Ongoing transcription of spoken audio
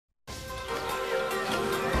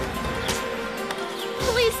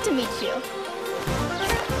to meet you.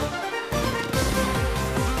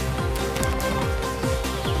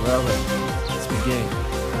 Well then, let's begin.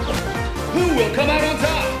 Who will come out on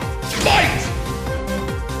top? Fight!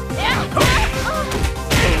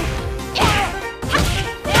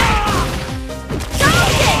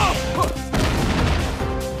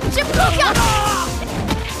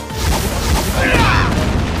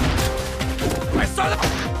 I saw that!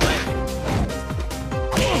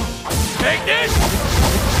 Take this!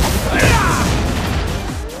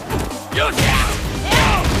 Use it!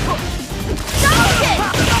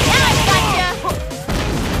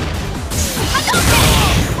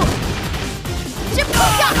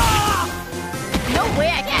 No way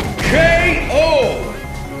I can. KO!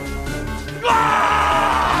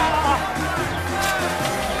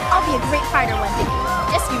 I'll be a great fighter one day.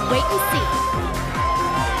 Just you wait and see.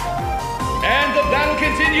 And the battle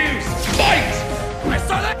continues! Fight! I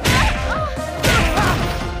saw that!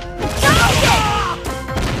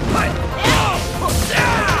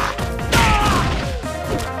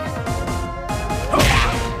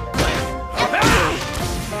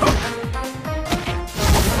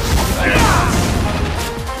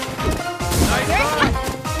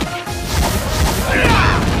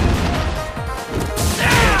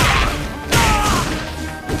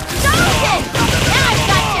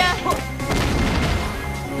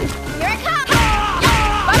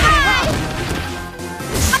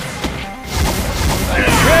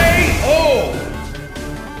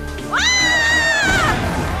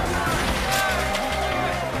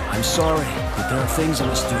 I'm sorry, but there are things I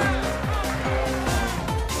must do.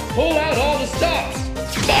 Pull out all the stops!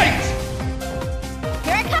 Fight!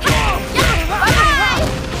 Here it comes! Yeah! Bye-bye!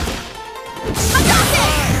 I saw that!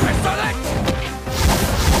 I saw that!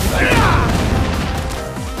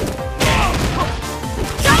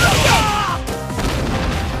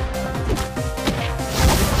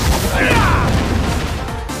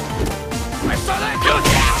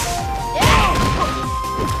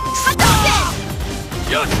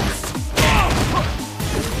 Use it!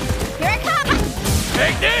 Here it comes!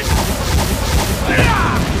 Take this!